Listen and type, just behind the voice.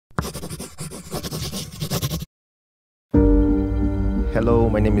Hello,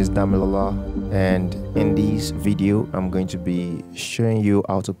 my name is Damilola, and in this video I'm going to be showing you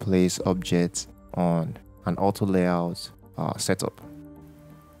how to place objects on an auto layout setup.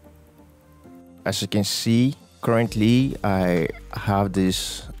 As you can see, currently I have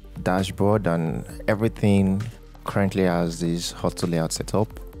this dashboard and everything currently has this auto layout setup,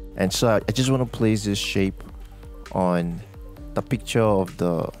 and so I just want to place this shape on the picture of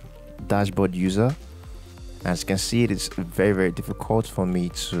the dashboard user. As you can see, it is very difficult for me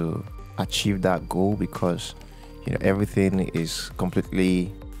to achieve that goal because everything is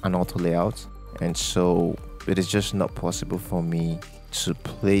completely an auto layout, and so it is just not possible for me to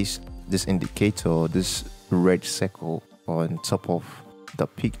place this indicator, this red circle, on top of the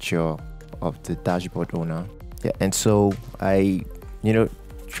picture of the dashboard owner. And so I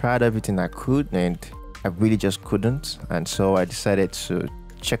tried everything I could and I really just couldn't, and so I decided to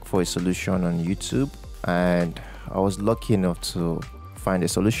check for a solution on YouTube, and I was lucky enough to find a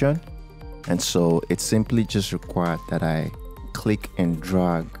solution. And so it simply just required that I click and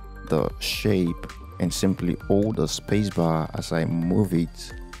drag the shape and simply hold the spacebar as I move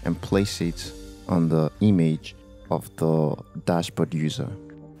it and place it on the image of the dashboard user,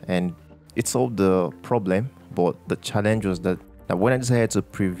 and it solved the problem. But the challenge was that when I decided to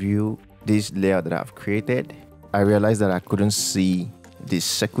preview this layout that I've created, I realized that I couldn't see this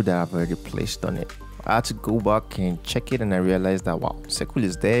circle that I've already placed on it. I had to go back and check it, and I realized that wow, circle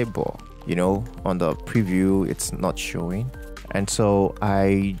is there, but on the preview it's not showing. And so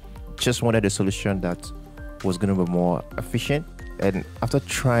I just wanted a solution that was going to be more efficient, and after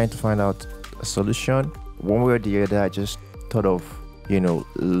trying to find out a solution, one way or the other, I just thought of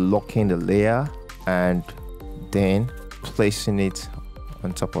locking the layer and then placing it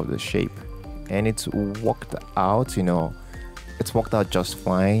on top of the shape, and it's worked out. It's worked out just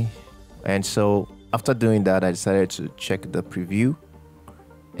fine. And so after doing that, I decided to check the preview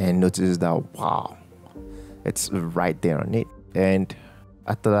and notice that wow, it's right there on it. And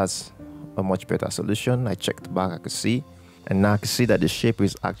I thought that's a much better solution. I checked back, I could see, and now I can see that the shape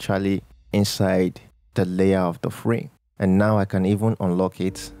is actually inside the layer of the frame. And now I can even unlock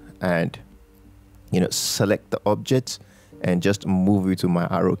it and select the object and just move it to my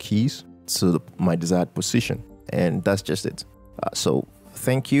arrow keys to my desired position, and that's just it. So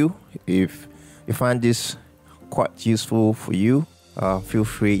thank you. If you find this quite useful for you, feel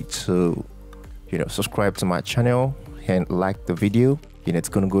free to subscribe to my channel and like the video. It's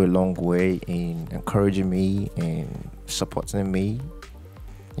going to go a long way in encouraging me and supporting me,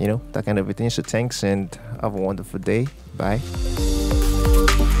 that kind of thing. So thanks, and have a wonderful day. Bye.